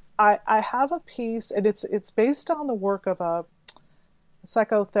 I have a piece, and it's based on the work of a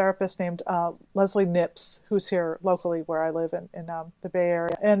psychotherapist named Leslie Nips, who's here locally where I live in the Bay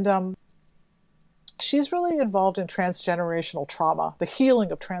Area. And she's really involved in transgenerational trauma, the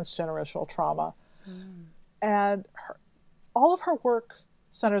healing of transgenerational trauma. And all of her work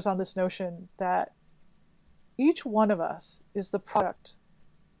centers on this notion that each one of us is the product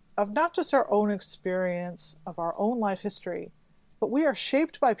of not just our own experience, of our own life history, but we are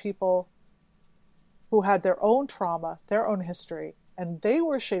shaped by people who had their own trauma, their own history, and they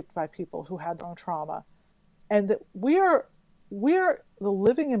were shaped by people who had their own trauma. And that we are the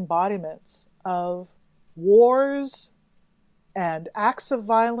living embodiments of wars and acts of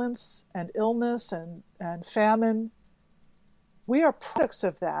violence and illness and famine. We are products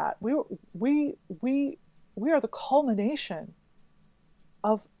of that. We are the culmination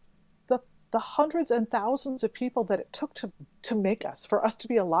of the hundreds and thousands of people that it took to make us, for us to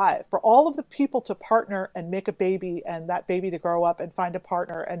be alive, for all of the people to partner and make a baby, and that baby to grow up and find a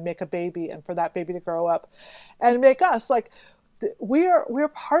partner and make a baby, and for that baby to grow up and make us. Like, we're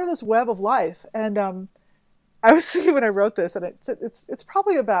part of this web of life. And I was thinking when I wrote this, and it's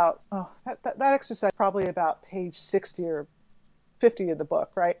probably about that exercise probably about page 60 or 50 of the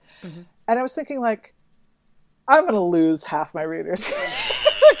book, right? Mm-hmm. And I was thinking, like, I'm going to lose half my readers.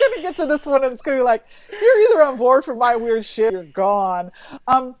 I'm going to get to this one and it's going to be like, you're either on board for my weird shit, you're gone.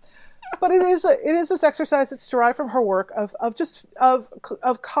 But it is this exercise. It's derived from her work of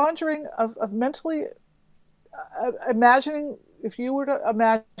conjuring, of mentally imagining, if you were to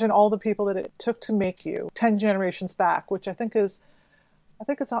imagine all the people that it took to make you 10 generations back, which I think it's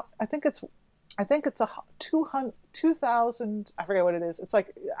 2,000, I forget what it is. It's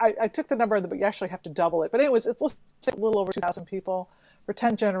like, I took the number, but you actually have to double it. But anyways, it's a little over 2,000 people for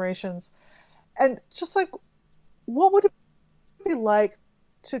 10 generations. And just like, what would it be like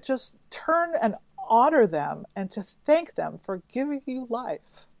to just turn and honor them and to thank them for giving you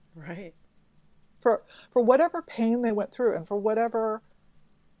life? Right. For whatever pain they went through and for whatever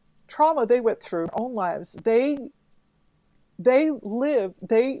trauma they went through in their own lives. They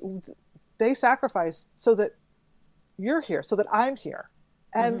sacrifice so that you're here, so that I'm here.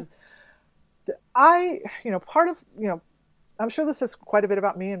 And I'm sure this is quite a bit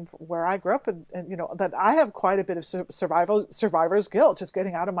about me and where I grew up, and that I have quite a bit of survivor's guilt, just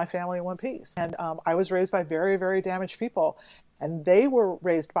getting out of my family in one piece. And I was raised by very, very damaged people, and they were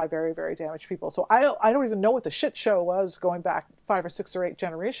raised by very, very damaged people. So I don't even know what the shit show was going back 5 or 6 or 8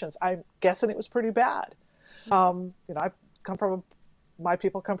 generations. I'm guessing it was pretty bad. My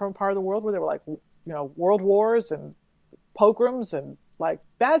people come from a part of the world where there were, like, world wars and pogroms and, like,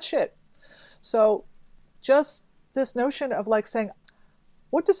 bad shit. So just this notion of, like, saying,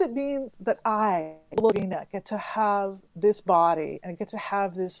 what does it mean that I, Lola Davina, get to have this body and get to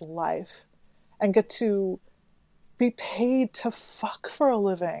have this life and get to be paid to fuck for a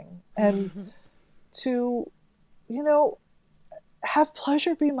living and to, have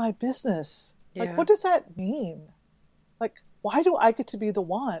pleasure be my business? Yeah. Like, what does that mean? Like, why do I get to be the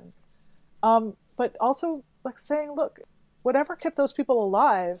one? But also, like, saying, look, whatever kept those people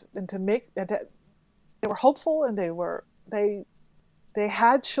alive they were hopeful, and they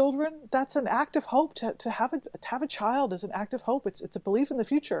had children. That's an act of hope. To have a child is an act of hope. It's a belief in the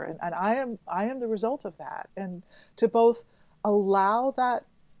future, and I am the result of that. And to both allow that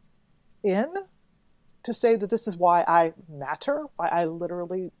in, to say that this is why I matter, why I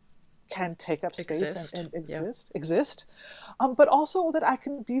literally can take up space and exist, but also that I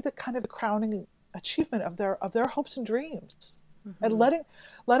can be the kind of the crowning achievement of their hopes and dreams, and letting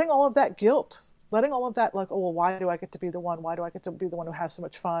all of that guilt, letting all of that, like, oh, well, why do I get to be the one? Why do I get to be the one who has so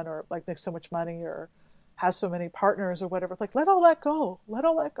much fun, or, like, makes so much money, or has so many partners, or whatever? It's like, let all that go. Let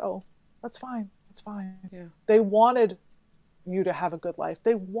all that go. That's fine. It's fine. Yeah. They wanted you to have a good life.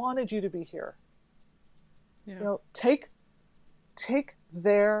 They wanted you to be here. Yeah. Take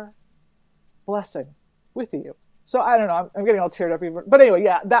their blessing with you. So I don't know. I'm getting all teared up even. But anyway,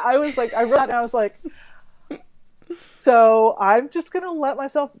 yeah. I wrote that and I was like, so I'm just going to let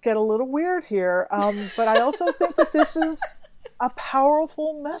myself get a little weird here. But I also think that this is a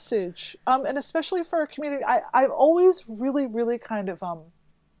powerful message. And especially for a community, I'm always really, really kind of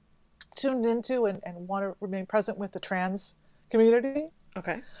tuned into and want to remain present with the trans community.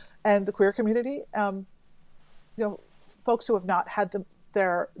 Okay. And the queer community. Folks who have not had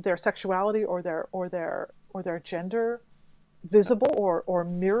their sexuality or their gender visible or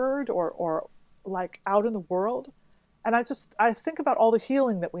mirrored or like out in the world. And I think about all the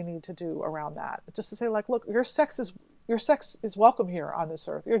healing that we need to do around that, just to say, like, look, your sex is welcome here on this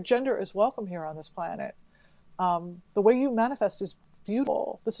earth. Your gender is welcome here on this planet. The way you manifest is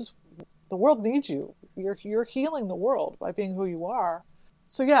beautiful. The world needs you. You're healing the world by being who you are.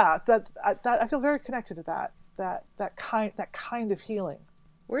 So yeah, that I feel very connected to that kind of healing.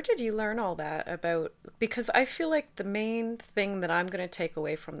 Where did you learn all that about? Because I feel like the main thing that I'm going to take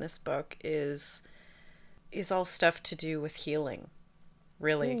away from this book is all stuff to do with healing,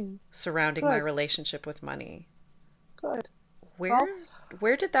 really, surrounding my Good. relationship with money. Good. Where Well,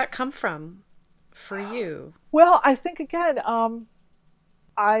 where did that come from for you? well, I think again,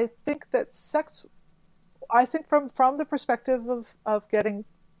 I think that sex. I think from the perspective of getting.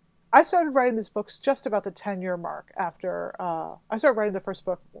 I started writing these books just about the 10-year mark after I started writing the first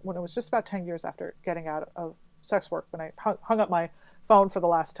book when it was just about 10 years after getting out of sex work, when I hung up my phone for the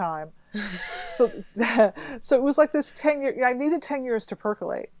last time. So, so it was like this 10-year. I needed 10 years to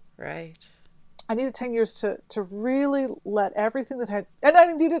percolate. Right. I needed 10 years to really let everything that had, and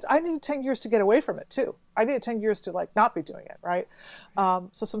I needed 10 years to get away from it too. I needed 10 years to like not be doing it. Right.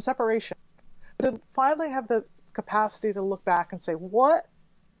 So some separation, to finally have the capacity to look back and say, what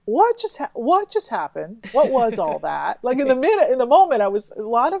just happened? What was all that? Like in the moment, a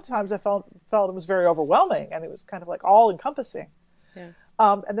lot of times I felt it was very overwhelming, and it was kind of like all encompassing. Yeah.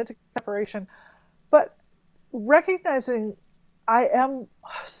 And then to separation, but recognizing I am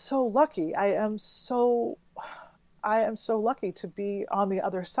so lucky. I am so lucky to be on the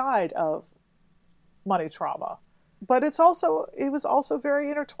other side of money trauma. But it was also very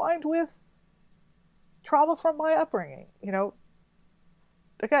intertwined with trauma from my upbringing.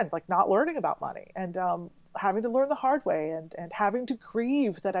 Again, like not learning about money, and having to learn the hard way, and having to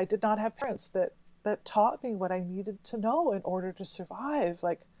grieve that I did not have parents that taught me what I needed to know in order to survive.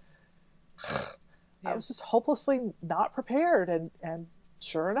 Like, I was just hopelessly not prepared, and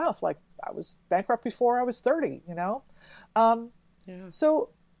sure enough, like I was bankrupt before I was 30. So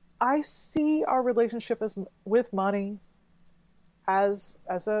I see our relationship with money as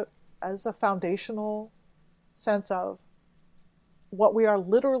a foundational sense of what we are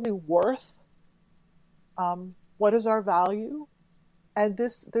literally worth, what is our value, and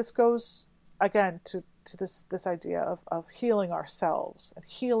this goes again to this idea of healing ourselves and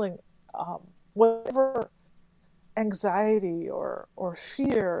healing whatever anxiety or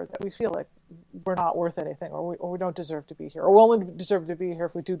fear that we feel like we're not worth anything, or we don't deserve to be here, or we only deserve to be here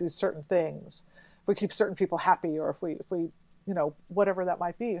if we do these certain things, if we keep certain people happy, or if we whatever that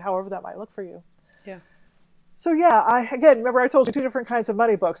might be, however that might look for you. Yeah. So yeah, remember I told you 2 different kinds of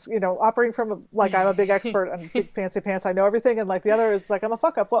money books. Operating from like I'm a big expert and big fancy pants, I know everything, and like the other is like I'm a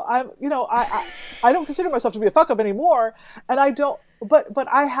fuck up. Well, I don't consider myself to be a fuck up anymore, and I don't. But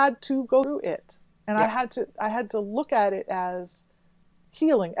I had to go through it, and I had to look at it as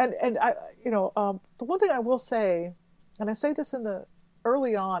healing. And the one thing I will say, and I say this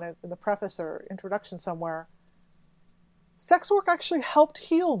early on in the preface or introduction somewhere. Sex work actually helped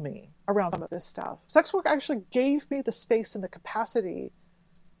heal me around some of this stuff. Sex work actually gave me the space and the capacity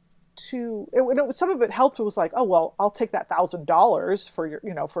to. Some of it helped. It was like, oh well, I'll take that $1,000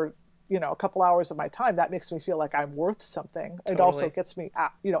 for a couple hours of my time. That makes me feel like I'm worth something. Totally. It also gets me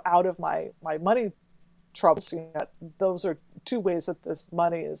out of my money troubles. Those are 2 ways that this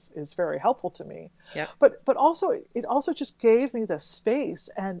money is very helpful to me. Yeah. But also it also just gave me the space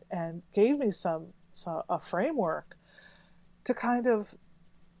and gave me a framework to kind of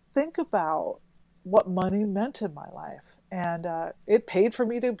think about what money meant in my life. And it paid for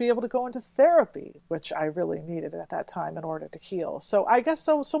me to be able to go into therapy, which I really needed at that time in order to heal. So I guess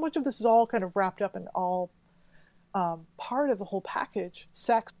so much of this is all kind of wrapped up in all part of the whole package: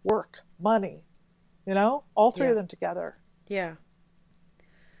 sex, work, money, all 3 of them together. Yeah.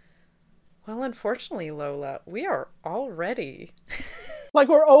 Well, unfortunately, Lola, we are already... Like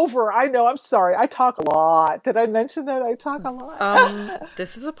we're over. I know. I'm sorry. I talk a lot. Did I mention that I talk a lot?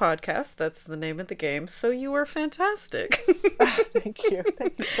 This is a podcast. That's the name of the game. So you were fantastic. Thank you.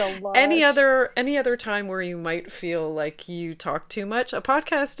 Thank you so much. Any other time where you might feel like you talk too much, a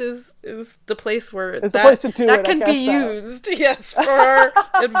podcast is the place where it's the place to do that it, can be used, yes, for our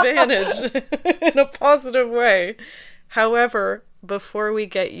advantage in a positive way. However, before we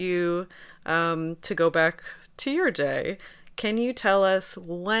get you to go back to your day, can you tell us,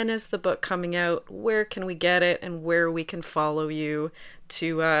 when is the book coming out? Where can we get it, and where we can follow you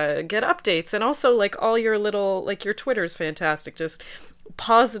to get updates? And also, like, all your little, like, your Twitter's fantastic. Just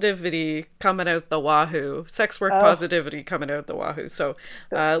positivity coming out the wahoo. Sex work positivity coming out the wahoo. So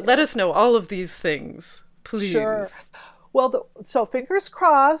let us know all of these things, please. Sure. Well, so fingers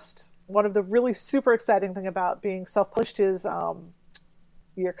crossed. One of the really super exciting thing about being self-published is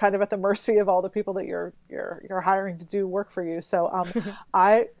you're kind of at the mercy of all the people that you're hiring to do work for you. So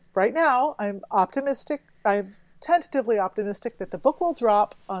right now I'm optimistic. I'm tentatively optimistic that the book will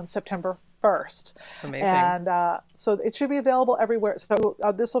drop on September 1st. Amazing. And so it should be available everywhere. So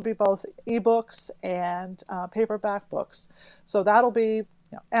this will be both ebooks and paperback books. So that'll be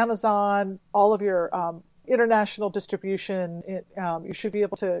Amazon, all of your international distribution. You should be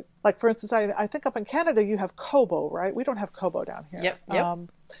able to, like, for instance, I think up in Canada you have Kobo, right? We don't have Kobo down here. Yep.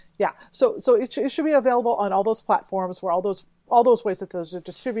 Yeah. So it should be available on all those platforms where all those ways that those are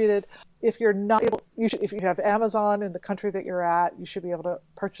distributed. If you're not able, if you have Amazon in the country that you're at, you should be able to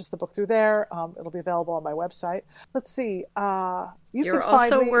purchase the book through there. It'll be available on my website. Let's see. You're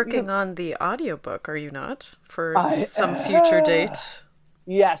also working on the audiobook, are you not? For some future date?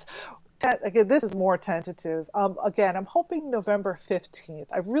 Yes. Again, this is more tentative. Again, I'm hoping November 15th.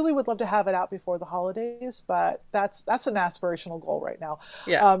 I really would love to have it out before the holidays, but that's an aspirational goal right now.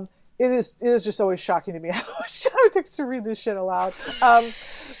 Yeah. It is just always shocking to me how much time it takes to read this shit aloud.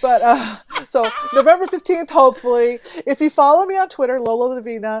 So November 15th, hopefully. If you follow me on Twitter, Lola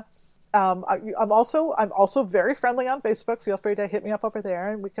Davina, I'm also very friendly on Facebook. Feel free to hit me up over there,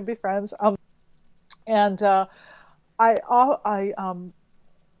 and we can be friends.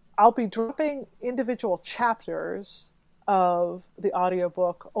 I'll be dropping individual chapters of the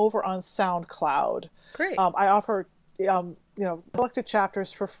audiobook over on SoundCloud. Great. I offer, collected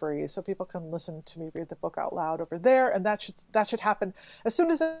chapters for free, so people can listen to me read the book out loud over there. And that should happen as soon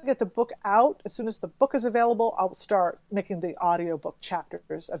as I get the book out. As soon as the book is available, I'll start making the audiobook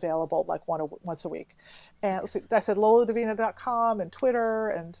chapters available, like once a week. And let's see, I said loladavina.com and Twitter.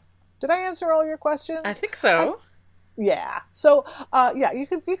 And did I answer all your questions? I think so. Yeah. So, you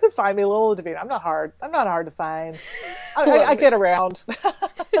could find me, Lola Davina. I'm not hard to find. I get around.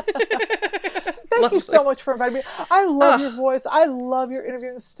 Thank you so much for inviting me. I love your voice. I love your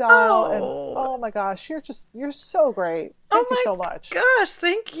interviewing style. And oh my gosh, you're so great. Thank you so much. Gosh,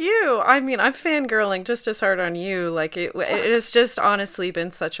 thank you. I mean, I'm fangirling just as hard on you. Like it has just honestly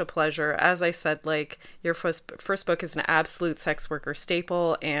been such a pleasure. As I said, like your first book is an absolute sex worker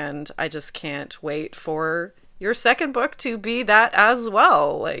staple, and I just can't wait for your second book to be that as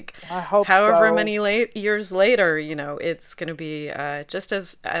well. Like, I hope however many years later, it's going to be just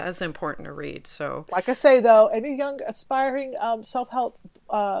as important to read. So, like I say, though, any young aspiring self-help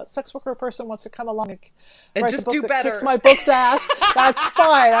sex worker person wants to come along and write just the book do that better. Kicks my book's ass. That's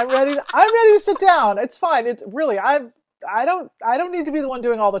fine. I'm ready to sit down. It's fine. It's really I don't need to be the one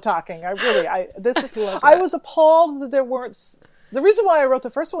doing all the talking. I was appalled that there weren't. The reason why I wrote the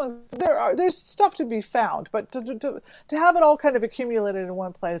first one, there's stuff to be found, but to have it all kind of accumulated in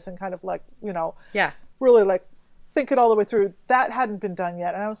one place and kind of like, really like think it all the way through, that hadn't been done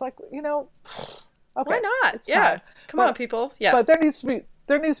yet. And I was like, okay, why not? It's time. Come on, people. Yeah. But there needs to be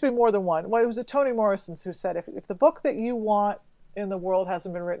more than one. Well, it was Toni Morrison who said, if the book that you want in the world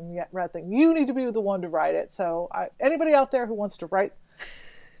hasn't been written yet, you need to be the one to write it. So anybody out there who wants to write,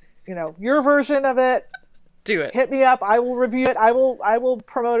 your version of it, do it. Hit me up. I will review it. I will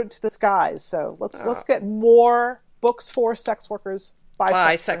promote it to the skies. So let's get more books for sex workers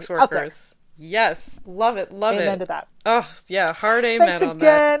by sex workers. Yes, love it. Amen to that. Oh yeah, hard amen Thanks on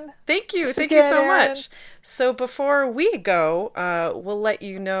again. that. Thank you so Erin. much. So before we go, we'll let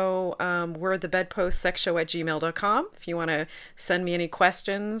you know we're the bedpostsexshow@gmail.com. If you want to send me any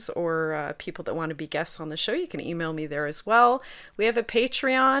questions or people that want to be guests on the show, you can email me there as well. We have a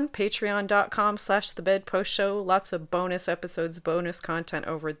Patreon, patreon.com/thebedpostshow. Lots of bonus episodes, bonus content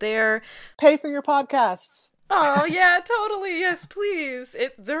over there. Pay for your podcasts. Oh, yeah, totally. Yes, please.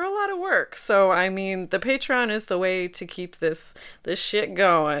 They're a lot of work. So, I mean, the Patreon is the way to keep this shit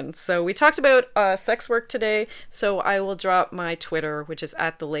going. So, we talked about sex work today. So, I will drop my Twitter, which is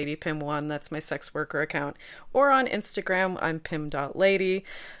 @theladypim1. That's my sex worker account. Or on Instagram, I'm pim.lady.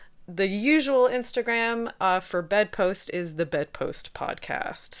 The usual Instagram for Bedpost is the Bedpost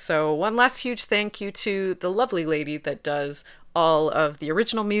Podcast. So, one last huge thank you to the lovely lady that does all of the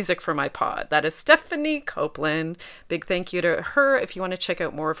original music for my pod. That is Stephanie Copeland. Big thank you to her. If you want to check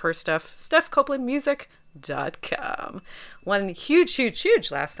out more of her stuff, stephcopelandmusic.com. One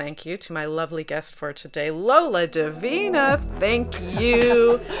huge last thank you to my lovely guest for today, Lola Davina. Thank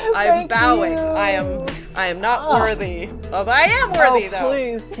you. I'm bowing. You. I am not worthy. Oh, I am worthy though.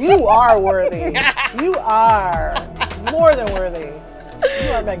 Please. You are worthy. You are more than worthy.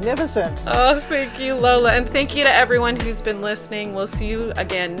 You are magnificent. Oh, thank you, Lola. And thank you to everyone who's been listening. We'll see you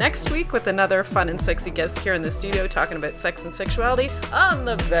again next week with another fun and sexy guest here in the studio talking about sex and sexuality on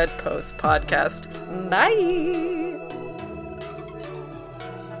the Bedpost Podcast. Bye.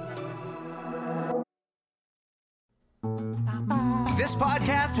 This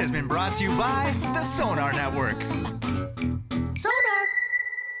podcast has been brought to you by the Sonar Network. Sonar!